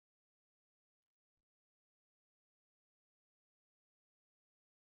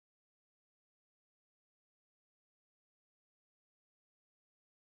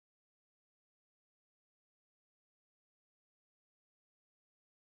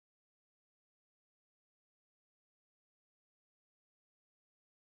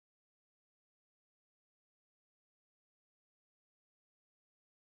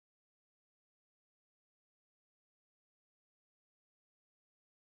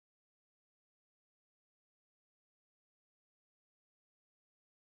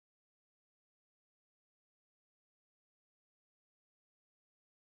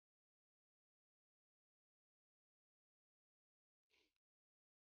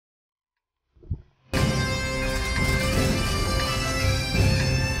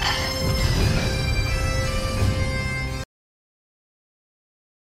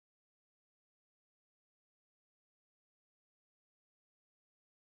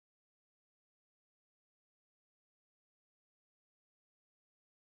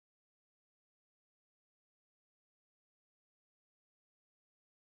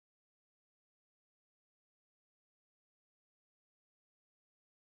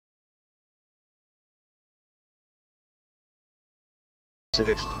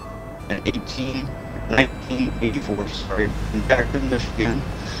6th and 1984, in Jackson, Michigan,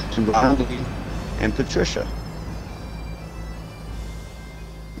 to Ronald Lee and Patricia.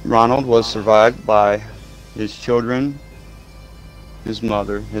 Ronald was survived by his children, his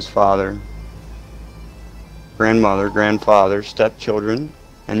mother, his father, grandmother, grandfather, stepchildren,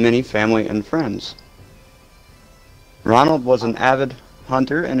 and many family and friends. Ronald was an avid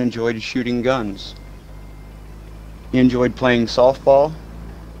hunter and enjoyed shooting guns. He enjoyed playing softball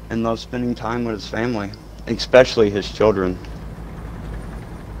and loved spending time with his family, especially his children.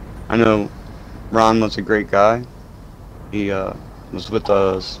 I know Ron was a great guy. He was with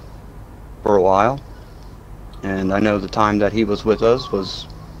us for a while, and I know the time that he was with us was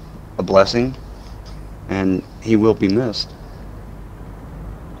a blessing, and he will be missed.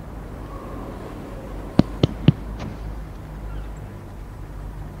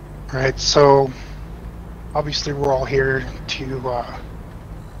 Right, so obviously we're all here to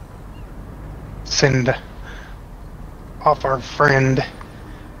send off our friend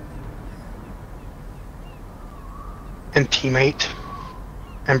and teammate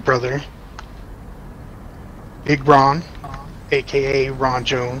and brother, Big Ron, aka Ron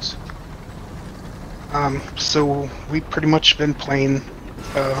Jones. So we've pretty much been playing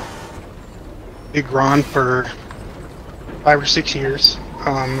Big Ron for 5 or 6 years.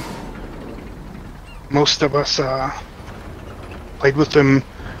 Most of us played with him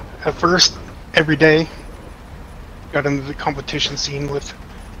at first every day. Got into the competition scene with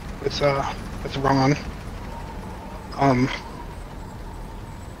Ron. I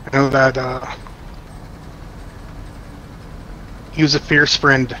know that he was a fierce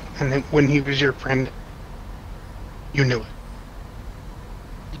friend, and when he was your friend, you knew it.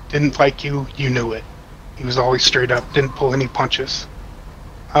 He didn't like you, you knew it. He was always straight up, didn't pull any punches.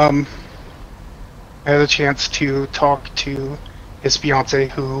 I had a chance to talk to his fiance,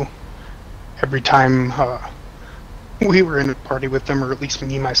 who every time we were in a party with them, or at least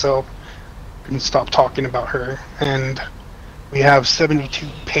me myself, couldn't stop talking about her. And we have 72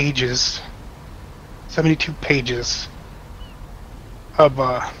 pages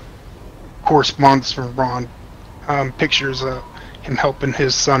of correspondence from Ron. Pictures of him helping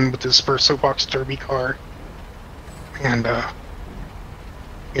his son with his first soapbox derby car, and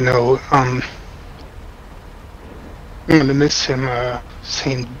I'm gonna miss him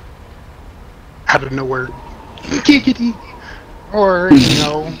saying out of nowhere, giggity, or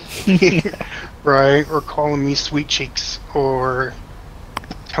right, or calling me sweet cheeks, or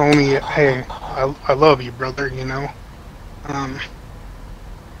telling me, hey, I love you, brother.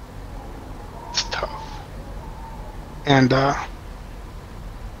 It's tough. And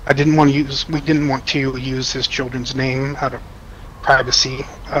we didn't want to use his children's name out of privacy.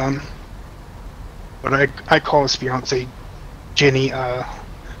 But I call his fiance Jenny,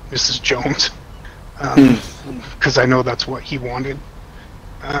 Mrs. Jones, because I know that's what he wanted.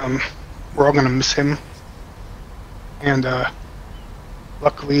 We're all gonna miss him, and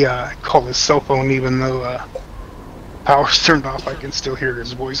luckily I call his cell phone, even though power's turned off. I can still hear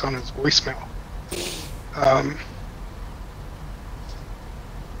his voice on his voicemail. I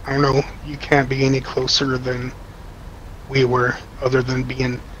don't know, you can't be any closer than we were, other than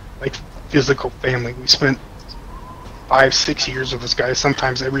being like physical family. We spent 5-6 years with this guy,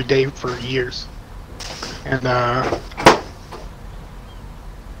 sometimes every day for years. And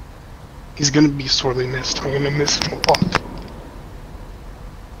he's gonna be sorely missed. I'm gonna miss him a lot.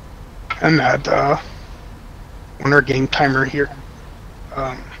 And that when our game timer here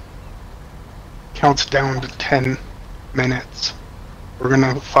counts down to 10 minutes, we're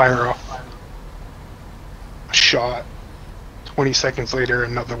gonna fire off a shot. 20 seconds later,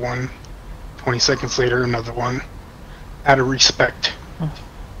 another one. 20 seconds later, another one. Out of respect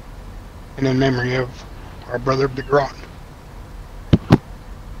and in memory of our brother Big Ron.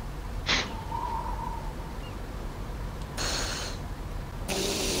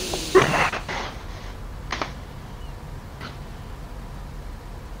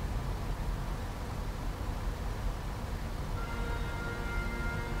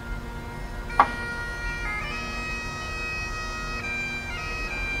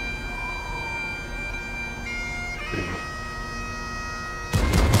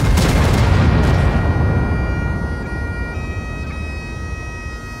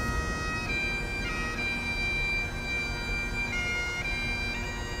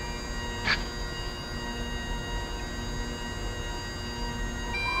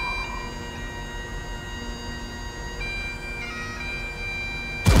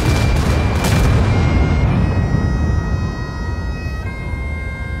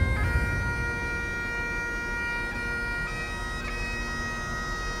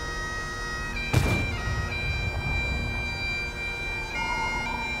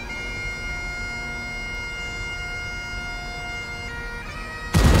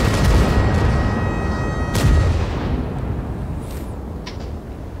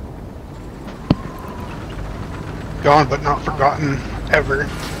 gone but not forgotten ever.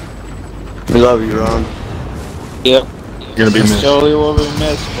 We love you, Ron. Yep. You're gonna be missed. Surely will be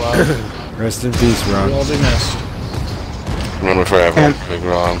missed, Bob. Rest in peace, Ron. We'll all be missed. Remember forever, And- Big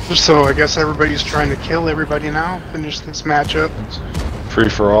Ron. So I guess everybody's trying to kill everybody now. Finish this matchup Free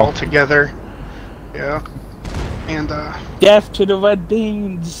for all all. together. Yeah. And Death to the Red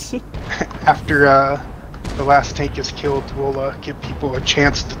Beans. after the last tank is killed, we'll give people a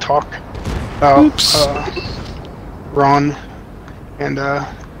chance to talk about Ron and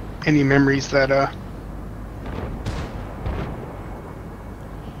any memories that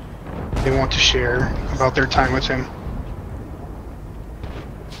they want to share about their time with him.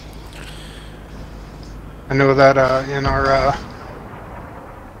 I know that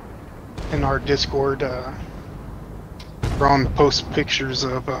in our Discord, Ron posts pictures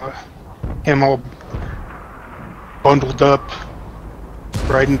of him all bundled up,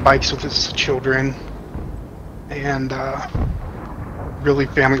 riding bikes with his children, and really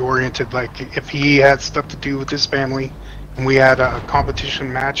family oriented. Like if he had stuff to do with his family, and we had a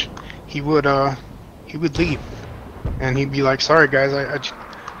competition match, he would leave, and he'd be like, "Sorry guys, I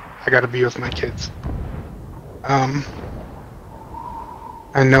got to be with my kids."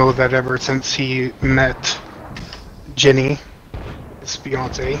 I know that ever since he met Jenny, his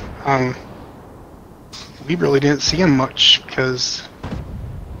fiance, we really didn't see him much because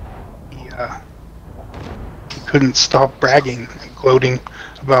he couldn't stop bragging and gloating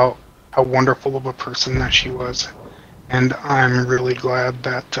about how wonderful of a person that she was. And I'm really glad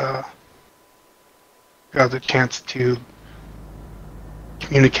that got the chance to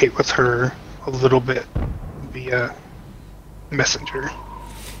communicate with her a little bit via Messenger.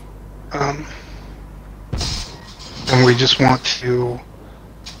 And we just want to,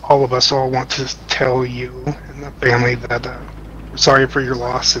 all of us all want to tell you and the family that we're sorry for your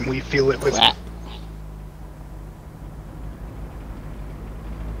loss and we feel it with you.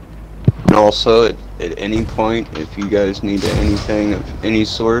 And also, at any point, if you guys need anything of any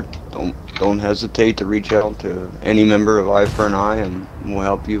sort, don't hesitate to reach out to any member of I4NI, and we'll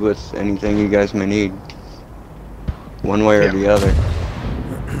help you with anything you guys may need, one way or the other.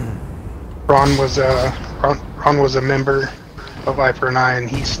 Ron was a member of I4NI and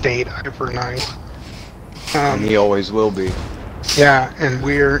he stayed I4NI. And he always will be. Yeah, and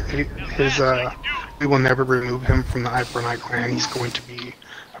we will never remove him from the I4NI clan. He's going to be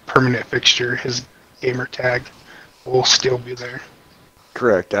a permanent fixture. His gamer tag will still be there.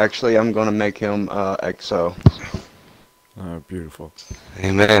 Correct. Actually, I'm going to make him XO. Oh, beautiful.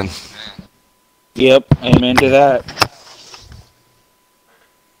 Amen. Yep, amen to that.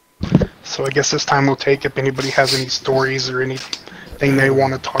 So I guess this time we'll take, if anybody has any stories or anything they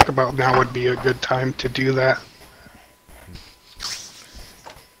want to talk about, now would be a good time to do that.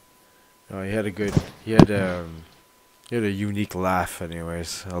 Oh, he had a unique laugh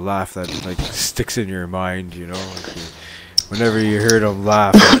anyways. A laugh that like sticks in your mind, you know. Like whenever you heard him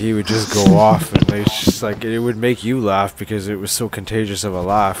laugh, like, he would just go off, and like, it's just like it would make you laugh because it was so contagious of a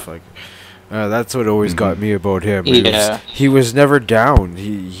laugh. Like that's what always got me about him. Yeah. He was never down.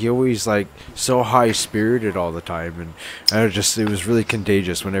 He always like so high spirited all the time, and it was really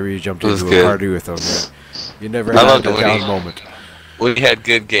contagious whenever you jumped into a party with him. Yeah. You never had a down moment. We had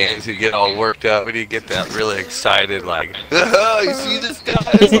good games. You get all worked up, and you get that really excited, like, oh, you see this guy?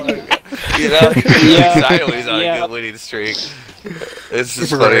 It's like, you know, excited when he's on a good winning streak. It's just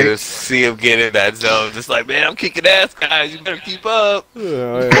funny to see him get in that zone. Just like, man, I'm kicking ass, guys. You better keep up.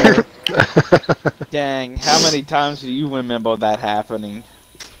 Yeah. Dang, how many times do you remember that happening?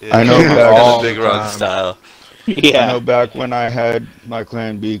 Yeah, I know back Big Run style. Yeah. I know back when I had my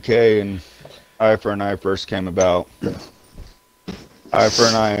clan BK and I4NI first came about.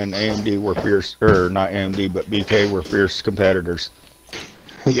 I4NI and AMD were fierce, or not AMD, but BK were fierce competitors.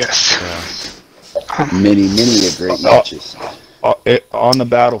 Yes. Many a great matches. On the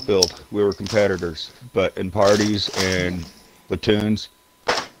battlefield, we were competitors, but in parties and platoons,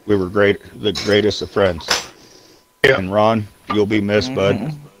 we were the greatest of friends. Yeah. And Ron, you'll be missed,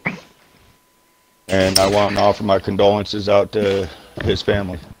 bud. And I want to offer my condolences out to his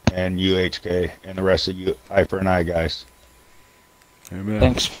family and UHK and the rest of you I4NI guys. Amen.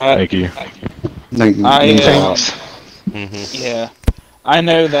 Thanks, Pat. Thank you. Thank you. Yeah. I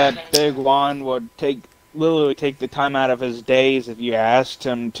know that Big Juan would literally take the time out of his days if you asked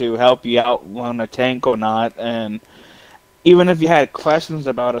him to help you out on a tank or not, and even if you had questions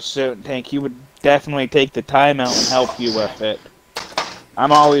about a certain tank, he would definitely take the time out and help you with it.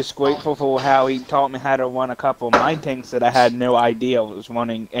 I'm always grateful for how he taught me how to run a couple of my tanks that I had no idea was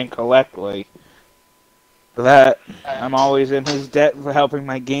running incorrectly. For that, I'm always in his debt for helping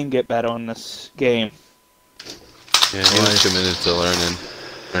my game get better in this game. Yeah, he was committed to learning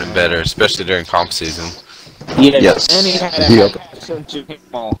better, especially during comp season. Yes. And he had a sense of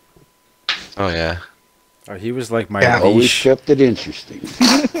humor. Oh yeah. He was like my Always niche. kept it interesting.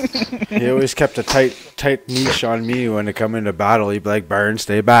 He always kept a tight niche on me when it come into battle. He'd be like, "Burn,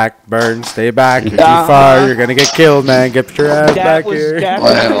 stay back. Burn, stay back. You're too far. You're gonna get killed, man. Get your ass back here." That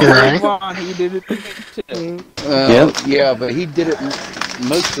was Ron. He did it too. Yeah, but he did it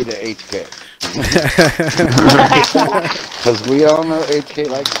mostly to HK. Because we all know HK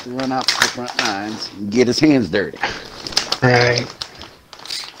likes to run out to the front lines and get his hands dirty. Right.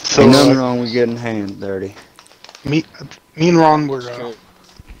 So Ain't nothing wrong with getting hands dirty. Me and Ron were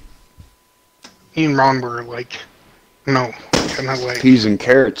like, no, kind of like Peas and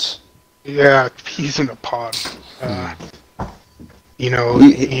carrots. yeah, peas in a pod. You know,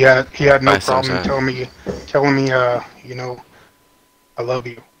 he had no problem telling me, you know, I love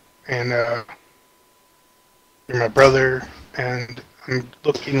you, and you're my brother, and I'm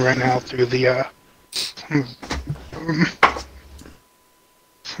looking right now through the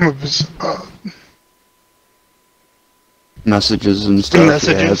some of his Messages and stuff.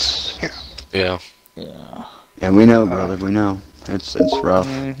 messages. Yeah. Yeah, we know, brother. We know. It's rough.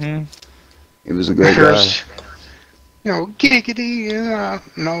 He was a great guy. You know, giggity.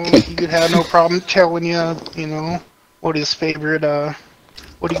 No, he had no problem telling you, you know, what his favorite,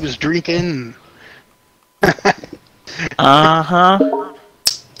 what he was drinking. Uh-huh.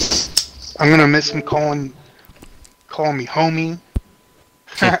 I'm gonna miss him calling me homie.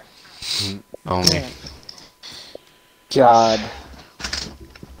 Homie. God.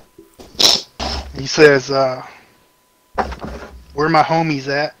 He says, where my homies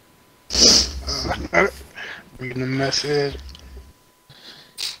at? Reading the message.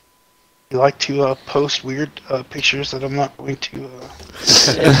 You like to post weird pictures that I'm not going to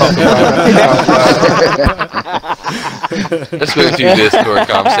talk about. Let's move to Discord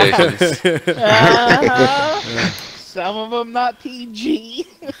conversations. Some of them not PG.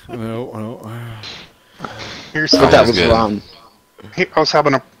 No. Here's But that was wrong. I was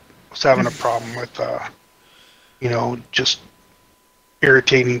having a problem with you know, just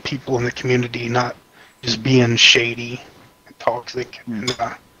irritating people in the community, not just being shady and toxic. And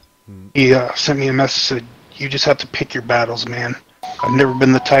he sent me a message, said, "You just have to pick your battles, man. I've never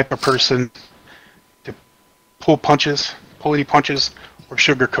been the type of person to pull any punches, or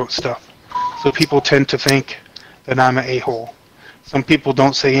sugarcoat stuff. So people tend to think that I'm an a-hole. Some people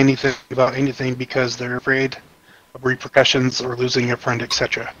don't say anything about anything because they're afraid of repercussions or losing a friend,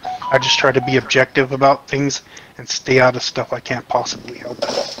 etc. I just try to be objective about things and stay out of stuff I can't possibly help."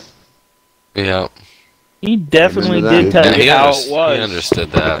 Yeah. He definitely did tell you how it was. He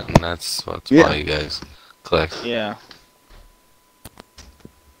understood that, and that's why you guys clicked. Yeah.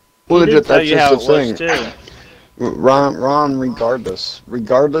 Well, He did tell that's you just how the it was thing. too. Ron,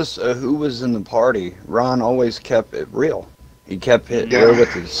 regardless of who was in the party, Ron always kept it real. He kept it real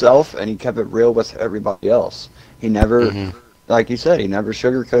with himself, and he kept it real with everybody else. He never, like you said, he never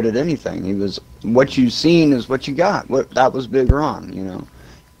sugarcoated anything. He was, what you seen is what you got. That was Big Ron, you know.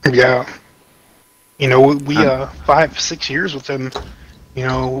 Yeah. You know, we 5-6 years with him, you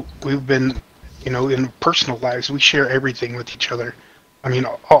know, we've been, you know, in personal lives, we share everything with each other. I mean,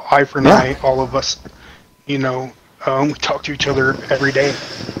 I4NI, all of us, you know, we talk to each other every day,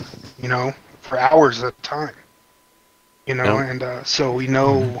 you know, for hours at a time, you know, and so we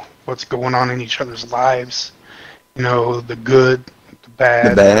know what's going on in each other's lives, you know, the good, the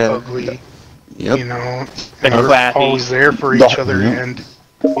bad, the ugly, you know, and we're always there for each other. And,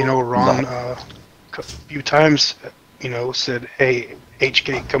 you know, Ron, a few times, you know, said, "Hey,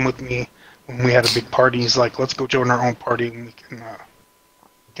 HK, come with me." When we had a big party, he's like, "Let's go join our own party, and we can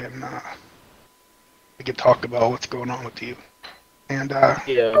talk about what's going on with you." And I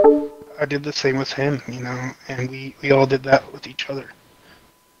did the same with him, you know, and we all did that with each other.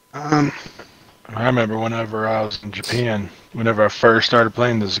 I remember whenever I was in Japan, whenever I first started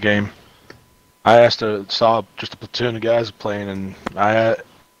playing this game, I saw just a platoon of guys playing, and I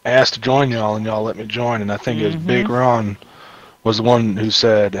asked to join y'all, and y'all let me join. And I think it was Big Ron was the one who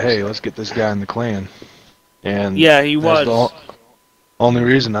said, "Hey, let's get this guy in the clan." And yeah, he was. The only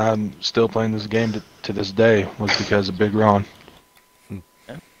reason I'm still playing this game to this day was because of Big Ron.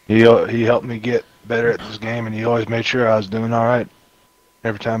 He helped me get better at this game, and he always made sure I was doing all right.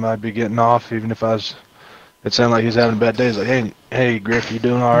 Every time I'd be getting off, even if it sounded like he was having a bad day, he's like, hey, Griff, you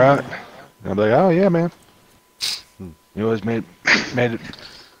doing all right? And I'd be like, "Oh, yeah, man." He always made it,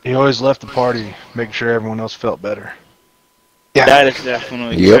 he always left the party making sure everyone else felt better. Yeah. That is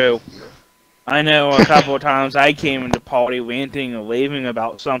definitely true. I know a couple of times I came into party ranting and raving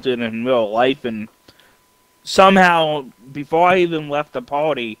about something in real life, and somehow, before I even left the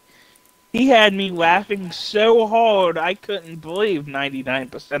party, he had me laughing so hard I couldn't believe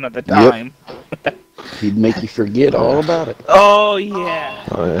 99% of the time. Yep. He'd make you forget all about it. Oh, yeah.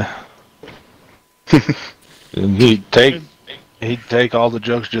 Oh yeah. And he'd take all the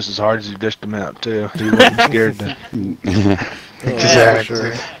jokes just as hard as he dished them out too. He wasn't scared to.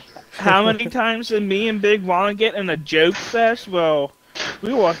 Exactly. How many times did me and Big Ron get in a joke fest? Well,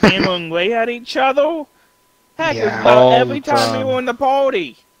 we were hammering away at each other. Heck, it was Yeah. about All every the time we time. were in the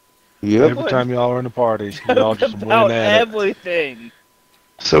party. Yep. Every time y'all were in the party, y'all just About went at it. everything.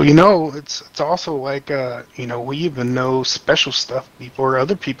 So you know, it's also like you know, we even know special stuff before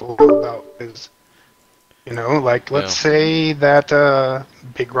other people know about. Is you know, like let's say that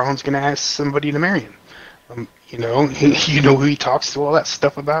Big Ron's gonna ask somebody to marry him. You know, you know who he talks to all that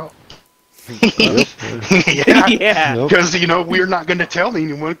stuff about. Yeah, Yeah. because you know we're not gonna tell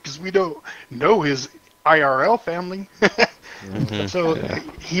anyone because we don't know his IRL family. So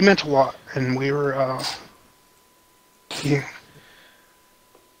he meant a lot, and we were.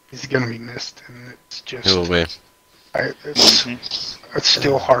 He's gonna be missed, and it's just. It will be. It's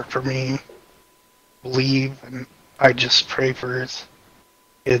still hard for me to believe, and I just pray for his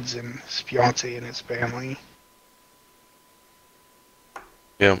kids and his fiance and his family.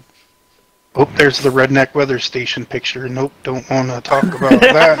 Yeah. Oh, there's the redneck weather station picture. Nope, don't want to talk about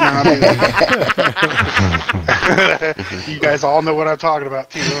that now. You guys all know what I'm talking about,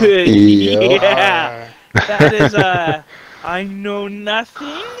 too. Huh? Yeah. That is, I know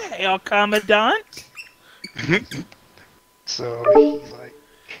nothing, El Commandant. So he's like,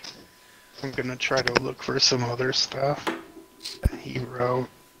 I'm gonna try to look for some other stuff that he wrote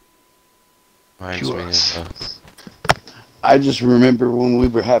Reminds to me us. of, I just remember when we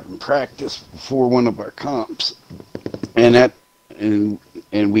were having practice before one of our comps, and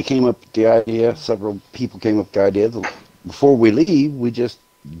we came up with the idea. Several people came up with the idea that before we leave, we just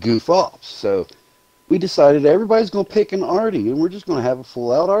goof off. So we decided everybody's going to pick an arty, and we're just going to have a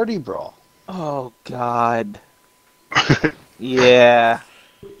full-out arty brawl. Oh, God. Yeah.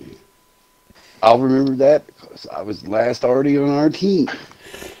 I'll remember that because I was the last arty on our team.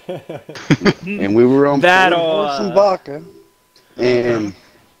 And we were on horse and vodka. And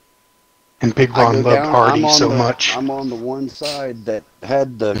Big Ron loved Hardy so much. I'm on the one side that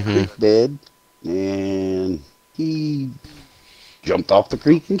had the creek bed, and he jumped off the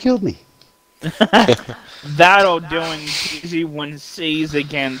creek and killed me. That'll doing TZ1Cs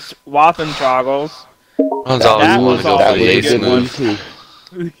against Waffentroggles. Ron's always That wanted was to go for always the a ace good one, move. too.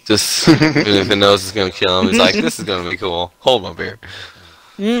 Just, even if he knows it's going to kill him, he's like, this is going to be cool. Hold my beer.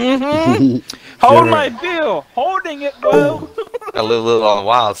 Hold my bill. Holding it, bro. I live a little on the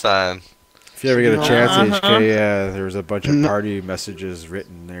wild side. If you ever get a chance, HK, there was a bunch of party messages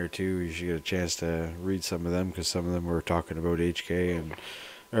written there too. You should get a chance to read some of them because some of them were talking about HK and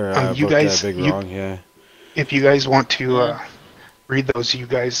you about guys, Big Wrong. Yeah. If you guys want to read those, you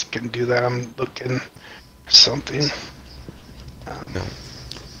guys can do that. I'm looking for something. I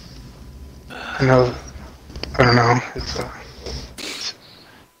know. I don't know.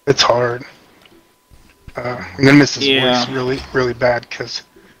 It's hard. I'm gonna miss his voice really, really bad because,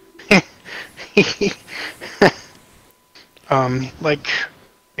 like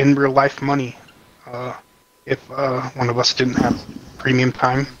in real life money, if one of us didn't have premium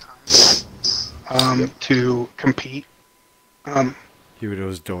time to compete, He would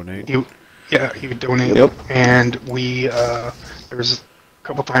always donate. he would donate. Yep. And there was a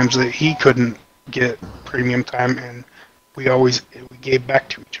couple times that he couldn't get premium time, and we gave back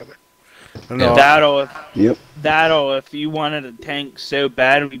to each other. That'll Yep. if you wanted a tank so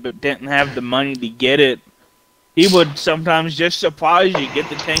badly but didn't have the money to get it, he would sometimes just surprise you, get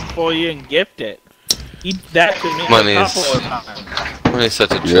the tank for you, and gift it. That to me Money a couple is- of times. Money is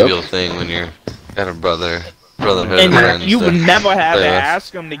such a trivial thing when you're at a brotherhood of And friends. you would never have to play with.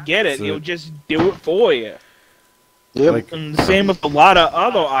 ask him to get it. So- He'll just do it for you. Yep. Like, And the same with a lot of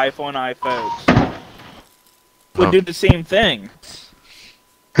other I4NI folks. Would do the same thing.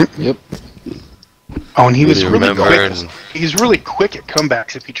 Yep. Oh, and he was Really really remember quick. and- He's really quick at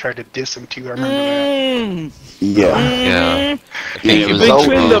comebacks if you tried to diss him too. I remember that. Yeah. Yeah. I think He it was was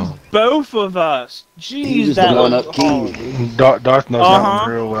Between old. the both of us. He Jeez, was that the one was up hard. king. Darth knows that one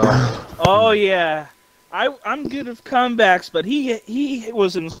real well. Oh yeah, I'm good with comebacks, but he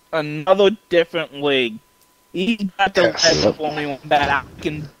was in another different league. He got the Yes. level only on that. I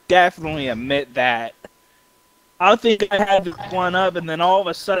can definitely admit that. I think I had this one up, and then all of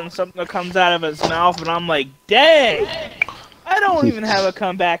a sudden something comes out of his mouth, and I'm like, dang! I don't even have a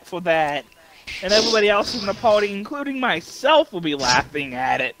comeback for that. And everybody else in the party, including myself, will be laughing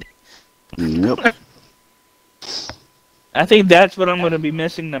at it. Yep. I think that's what I'm going to be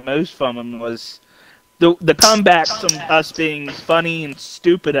missing the most from him was the comebacks from us being funny and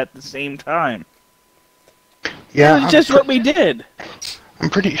stupid at the same time. Yeah, It was just what we did. I'm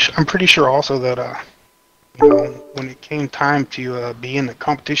pretty sure also that you know, when it came time to be in the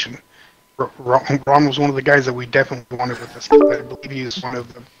competition, Ron was one of the guys that we definitely wanted with us. I believe he was one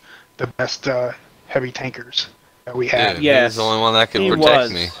of the best heavy tankers that we had. Dude, he was the only one that could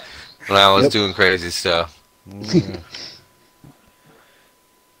protect me when I was doing crazy stuff.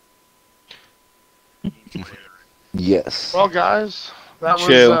 Yes. Well, guys, that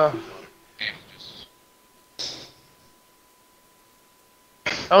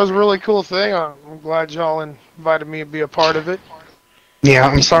was a really cool thing. I'm glad y'all invited me to be a part of it. Yeah,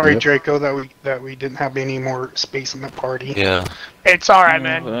 I'm sorry, Draco, that we didn't have any more space in the party. Yeah. It's all right,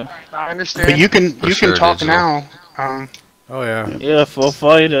 man. I understand. But you can talk now. Oh yeah. Yeah, feel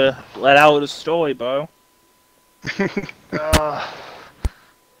free to let out the story, bro. Well,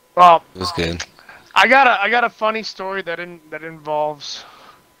 It was good. I got a funny story that involves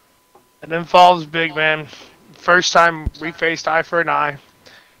Big Man. First time we faced I4NI.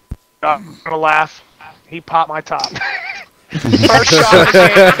 I'm gonna laugh. He popped my top. First shot of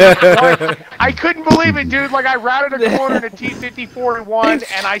the game. Like, I couldn't believe it, dude. Like, I routed a corner in a T-54-1,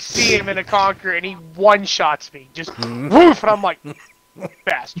 and I see him in a Conquer, and he one-shots me. Just woof, and I'm like,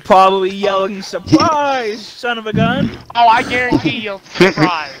 bastard. Probably yelling, "Surprise, son of a gun!" Oh, I guarantee you'll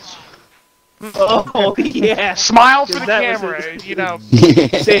surprise. Oh, yeah. Smile for the That camera, you know.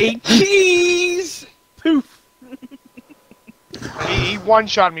 Say cheese! Poof. He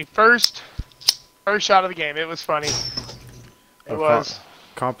one-shot me. First shot of the game. It was funny. It was.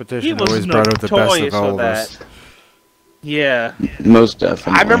 Competition always brought out the best of all of us. Yeah. Most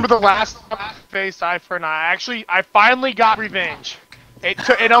definitely. I remember the last time I faced I4NI. Actually, I finally got revenge.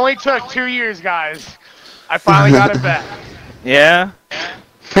 It only took 2 years, guys. I finally got it back. Yeah.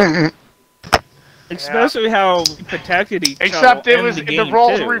 Especially how we protected each other. Except it was the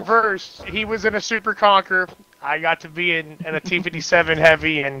roles too. reversed. He was in a Super Conquer. I got to be in a T-57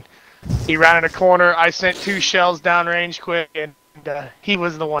 heavy, and he rounded a corner. I sent 2 shells downrange quick, and he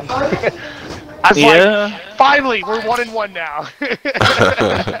was the one. I was like, finally, we're 1-1 now.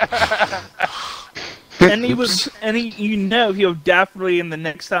 And you know, he'll definitely in the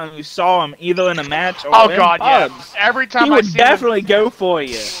next time you saw him, either in a match or in God, pubs, yeah. Every time he I would see definitely go for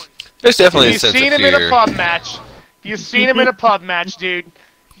you. There's definitely a If sense you've seen of him in fear. a pub match, dude,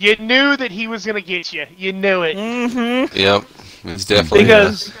 you knew that he was gonna get you. You knew it. Mm-hmm. Yep. It's definitely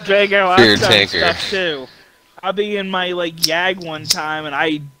Because Drago, I've feared done tanker. stuff too. I'll be in my YAG one time, and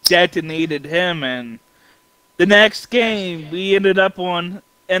I detonated him, and the next game we ended up on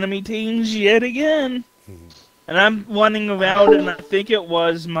enemy teams yet again. And I'm running around, and I think it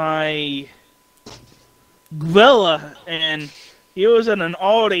was my Gorilla, and he was in an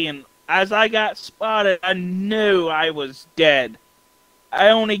Audi, and as I got spotted, I knew I was dead. I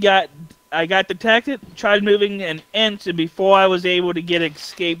got detected, tried moving an inch, and before I was able to get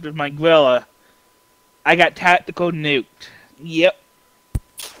escaped with my Gorilla, I got tactical nuked. Yep.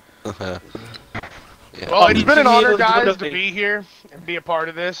 Yeah. Well, it's been an honor, Immediately guys, to quickly. be here and be a part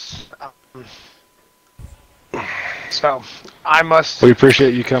of this. So, I must. We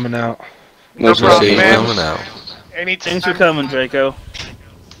appreciate you coming out. No Appreciate problem, you man. coming out. Anytime. Thanks for coming, Draco.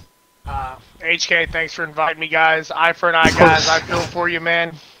 HK, thanks for inviting me, guys. I4NI, guys, I feel for you,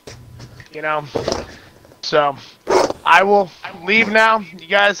 man. You know. So, I will leave now. You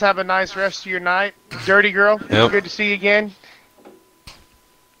guys have a nice rest of your night. Dirty Girl, Yep. good to see you again.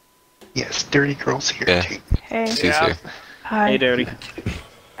 Yes, Dirty Girl's here Yeah. too. Hey. She's Yeah. here. Hi. Hey, Dirty.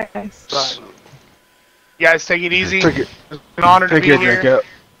 Hi, guys. But, you guys take it easy. Take it. It's an honor to Take be care, here.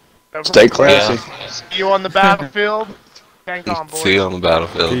 Draco. Stay classy. See you on the battlefield. Tank on, boys. See you on the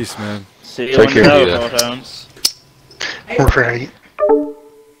battlefield. Peace, man. See you Take on the care. road, Homes. Right.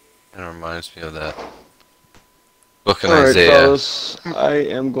 It reminds me of that book in All right, Isaiah. fellas. I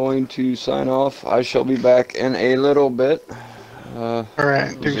am going to sign off. I shall be back in a little bit. All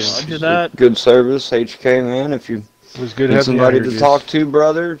right. It was Deuce. Roger that. good service, HK, man. If you It was good need having you somebody out to here, talk to,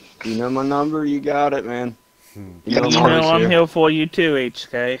 brother, you know my number. You got it, man. You know That's You I'm know always I'm here. here for you too,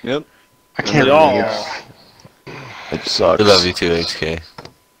 HK. Yep. I can't We really, all. It sucks. We love you too, HK.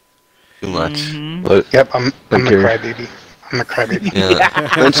 Too much. Mhm. But Yep, I'm the care. crybaby. I'm the crybaby.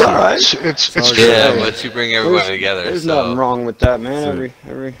 Yeah. it's all right. It's all true. Yeah, Hey. but you bring everybody together. There's So nothing wrong with that, man. So-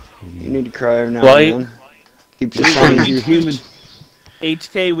 Every you need to cry every now Right. and then. Keeps you strong. You're human.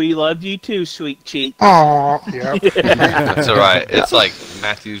 HK, we love you too, sweet cheek. Aw, yeah. that's all right. It's like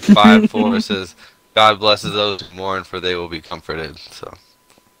Matthew 5:4 says, "God blesses those who mourn, for they will be comforted." So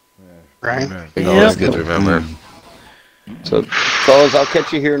Right. Amen. it's always good to remember. So, fellas, I'll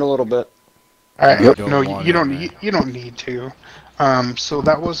catch you here in a little bit. Alright, Don't no, want you it, don't. man. You don't need to. So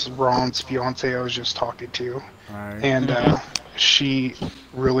that was Ron's fiance I was just talking to, Alright. and she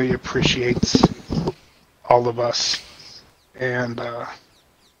really appreciates all of us, and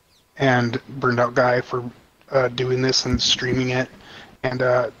Burned Out Guy for doing this and streaming it, and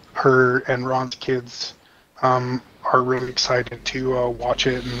her and Ron's kids are really excited to watch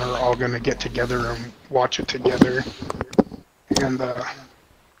it, and they're all going to get together and watch it together, and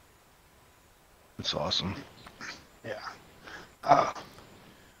It's awesome. yeah.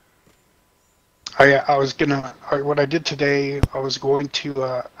 I was gonna. What I did today, I was going to.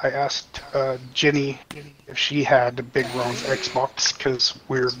 I asked Jenny if she had Big Ron's Xbox because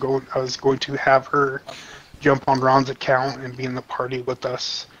I was going to have her jump on Ron's account and be in the party with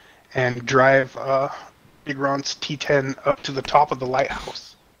us, and drive Big Ron's T10 up to the top of the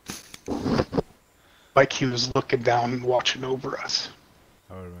lighthouse, like he was looking down and watching over us.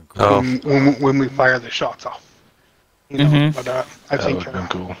 That would've been cool. Oh. When we fire the shots off. You know, but I That think would have been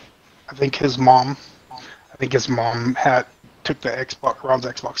cool. I think his mom had took the Xbox, Ron's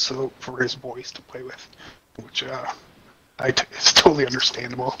Xbox, for his boys to play with, which it's totally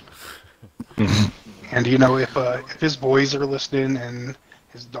understandable. And you know, if his boys are listening and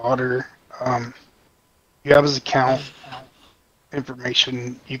his daughter, you have his account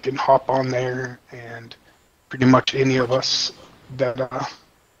information. You can hop on there, and pretty much any of us that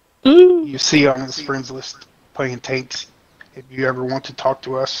you see on his friends list playing tanks. If you ever want to talk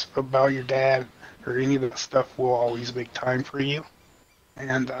to us about your dad or any of that stuff, we'll always make time for you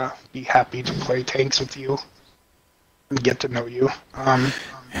and be happy to play tanks with you and get to know you.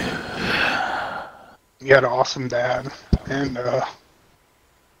 You had an awesome dad, and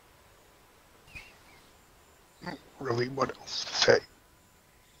really, what else to say?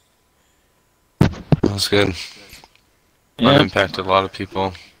 That was good. That impacted a lot of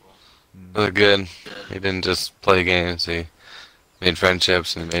people. Really good. He didn't just play games. He made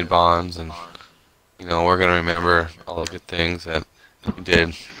friendships and made bonds, and you know, we're gonna remember all the good things that he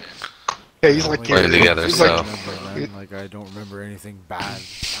did. Yeah, he's like playing together. he's So Like I don't remember anything bad.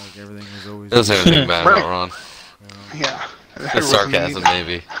 Like everything was always. doesn't have anything bad about Ron. yeah. Just sarcasm,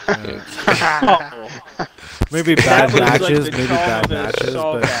 maybe. Maybe bad That was like matches, the maybe tone bad of the matches,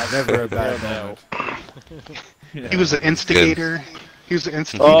 but sarcasm. never a bad moment. He was an instigator. He was an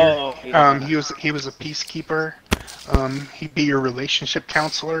instigator. Oh, yeah. He was a peacekeeper. He'd be your relationship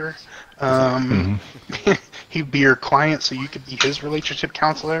counselor. He'd be your client, so you could be his relationship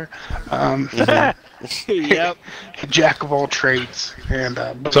counselor. Yep. Jack of all trades, and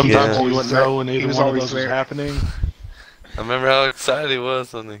but Sometimes he you was wouldn't know when he either was one of always those was there. happening. I remember how excited he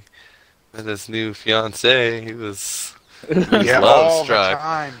was when he met his new fiance. He was Yeah, love all the struck.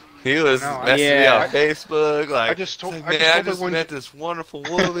 time. He was I know, messing me yeah. on Facebook. Like, I just told man, her I just when met this wonderful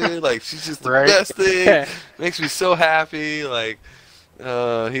woman. Like, she's just the Right? best thing. Makes me so happy. Like,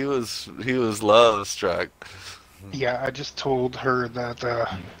 he was love struck. Yeah, I just told her that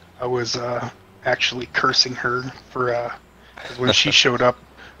I was actually cursing her for 'cause when she showed up,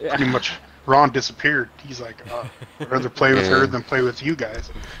 pretty much Ron disappeared. He's like, I'd rather play with her than play with you guys.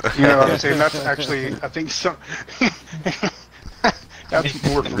 You know what I'm saying? That's actually, I think so. That's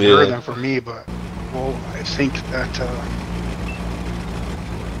more for her than for me, but well, I think that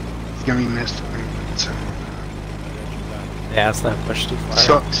he's gonna be missed. I mean, it's, Yeah, it's not pushed too far.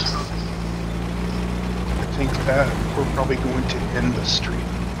 sucks. I think that we're probably going to end the stream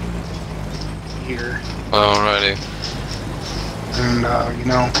here. Alrighty. And, you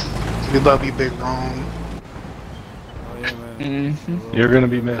know, we love you, Big Ron. Oh yeah, man. You're gonna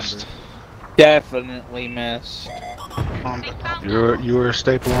be missed. Definitely missed. You were a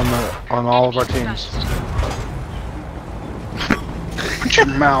staple on all of our teams. Put your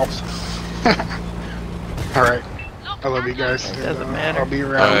mouth. Alright. I love you guys. doesn't matter. I'll be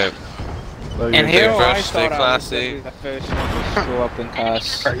around. Alright. And here I fresh, stay thought I was classy. gonna be the first one to screw up and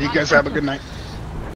cuss. Alright, you guys have a good night.